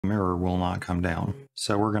the mirror will not come down.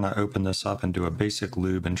 So we're going to open this up and do a basic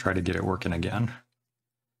lube and try to get it working again.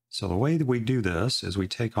 So the way that we do this is we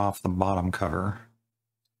take off the bottom cover.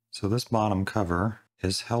 So this bottom cover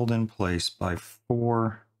is held in place by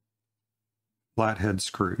 4 flathead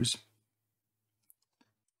screws.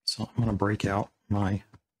 So I'm going to break out my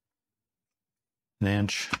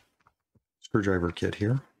 1-inch screwdriver kit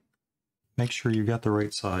here. Make sure you got the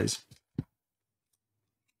right size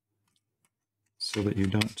so that you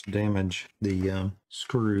don't damage the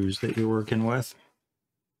screws that you're working with.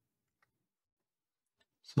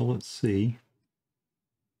 So let's see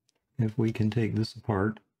if we can take this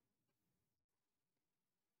apart.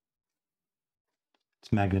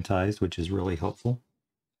 It's magnetized, which is really helpful.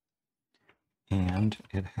 And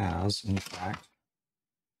it has, in fact,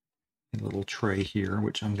 a little tray here,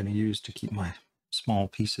 which I'm going to use to keep my small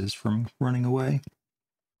pieces from running away.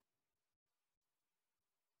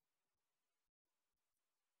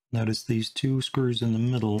 Notice these 2 screws in the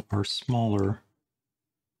middle are smaller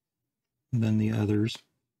than the others.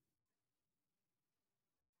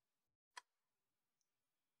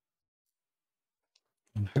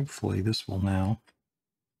 And hopefully this will now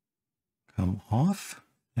come off,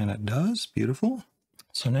 and it does. Beautiful.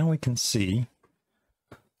 So now we can see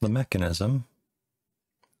the mechanism,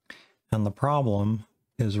 and the problem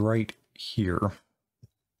is right here.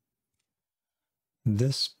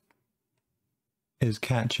 This is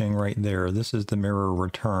catching right there. This is the mirror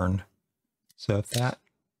return. So if that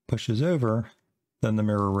pushes over, then the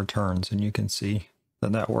mirror returns, and you can see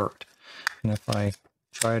that that worked. And if I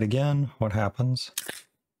try it again, what happens?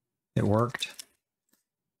 It worked.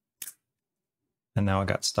 And now it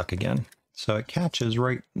got stuck again. So it catches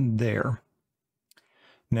right there.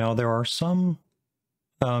 Now there are some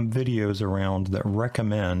videos around that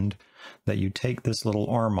recommend that you take this little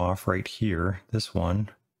arm off right here, this one,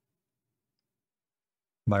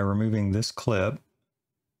 by removing this clip,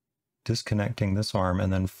 disconnecting this arm,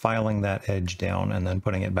 and then filing that edge down and then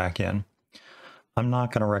putting it back in. I'm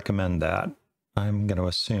not going to recommend that. I'm going to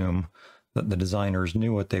assume that the designers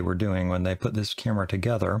knew what they were doing when they put this camera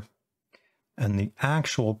together. And the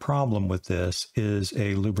actual problem with this is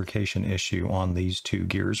a lubrication issue on these 2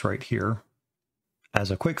 gears right here.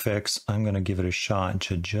 As a quick fix, I'm going to give it a shot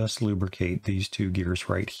to just lubricate these 2 gears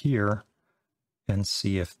right here and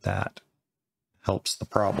see if that helps the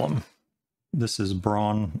problem. This is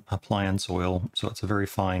Braun appliance oil, so it's a very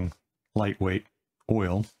fine, lightweight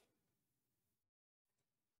oil.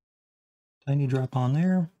 Tiny drop on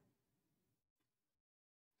there.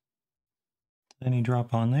 Tiny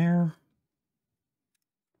drop on there.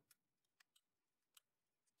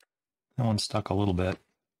 That one's stuck a little bit.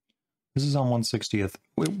 This is on 1/60th.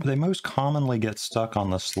 They most commonly get stuck on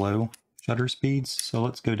the slow shutter speeds, so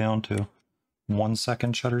let's go down to 1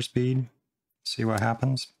 second shutter speed. See what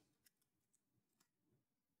happens.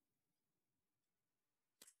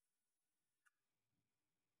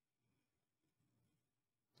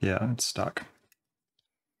 Yeah, it's stuck.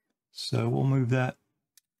 So we'll move that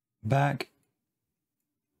back.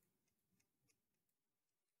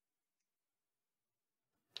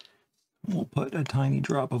 We'll put a tiny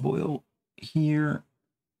drop of oil here.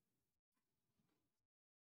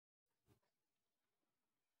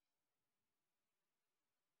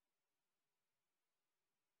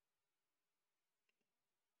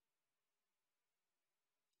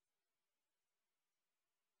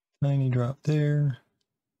 Tiny drop there.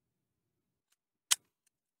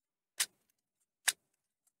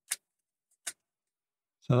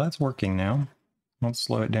 So that's working now. Let's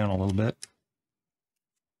slow it down a little bit.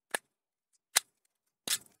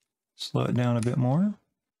 Slow it down a bit more.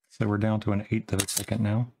 So we're down to 1/8 of a second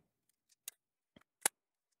now.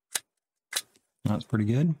 That's pretty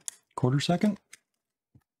good. 1/4 second.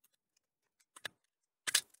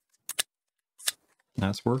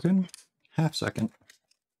 That's working. 1/2 second.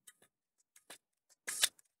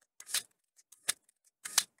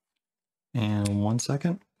 And 1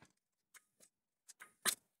 second.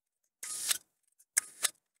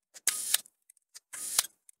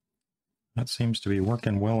 That seems to be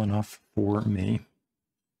working well enough for me.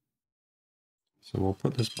 So we'll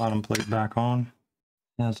put this bottom plate back on.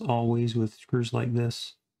 As always with screws like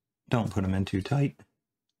this, don't put them in too tight.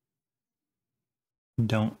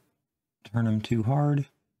 Don't turn them too hard.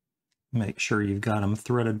 Make sure you've got them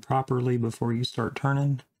threaded properly before you start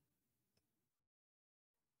turning.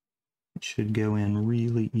 It should go in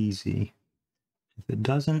really easy. If it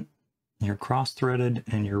doesn't, you're cross-threaded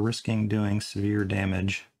and you're risking doing severe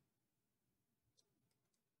damage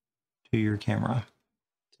to your camera.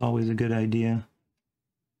 It's always a good idea.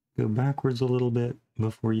 Go backwards a little bit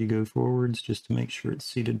before you go forwards, just to make sure it's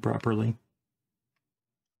seated properly.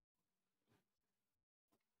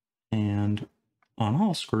 on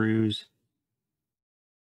all screws,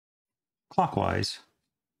 clockwise,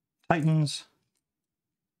 tightens,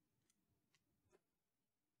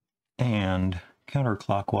 and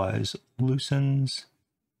counterclockwise loosens.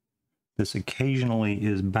 This occasionally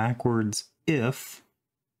is backwards if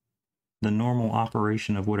the normal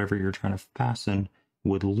operation of whatever you're trying to fasten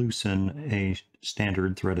would loosen a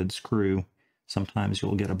standard threaded screw. Sometimes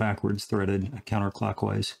you'll get a backwards threaded, a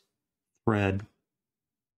counterclockwise thread.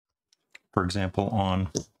 For example, on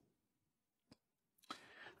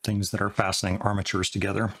things that are fastening armatures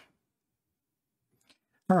together.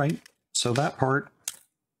 All right, so that part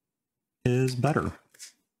is better.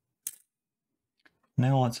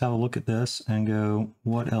 Now let's have a look at this and go,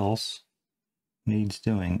 what else needs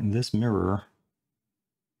doing? This mirror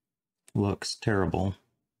looks terrible.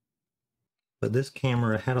 But this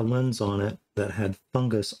camera had a lens on it that had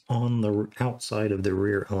fungus on the outside of the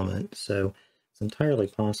rear element. So it's entirely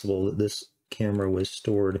possible that this camera was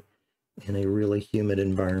stored in a really humid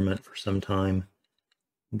environment for some time.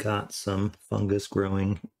 Got some fungus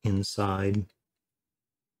growing inside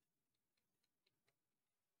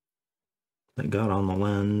that got on the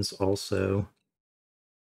lens also.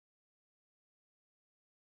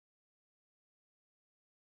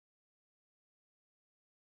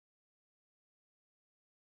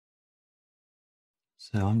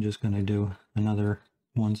 So I'm just going to do another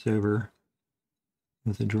once over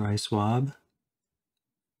with a dry swab.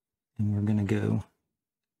 And we're going to go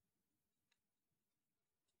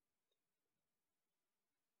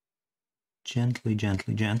gently,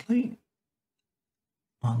 gently, gently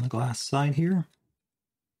on the glass side here.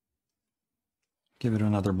 Give it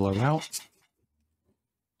another blowout.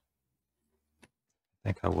 I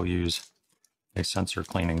think I will use a sensor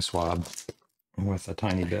cleaning swab with a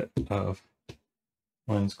tiny bit of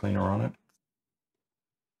lens cleaner on it.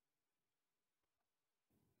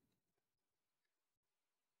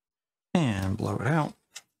 And blow it out.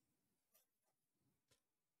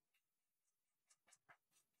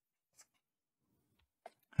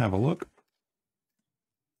 Have a look.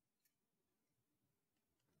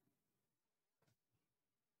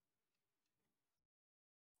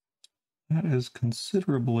 That is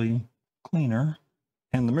considerably cleaner.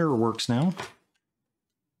 And the mirror works now.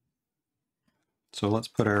 So let's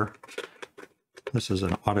put our, this is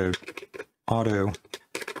an auto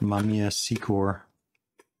Mamiya Secor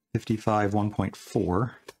 55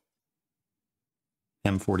 1.4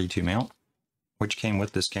 M42 mount, which came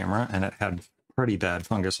with this camera, and it had pretty bad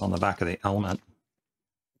fungus on the back of the element.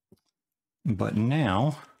 But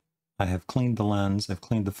now I have cleaned the lens, I've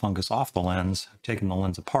cleaned the fungus off the lens, I've taken the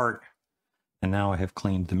lens apart, and now I have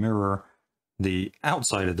cleaned the mirror, the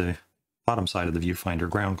outside of the bottom side of the viewfinder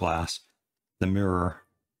ground glass, the mirror,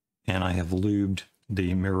 and I have lubed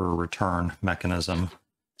the mirror return mechanism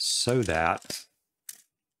so that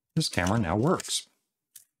this camera now works.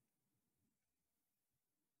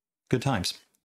 Good times.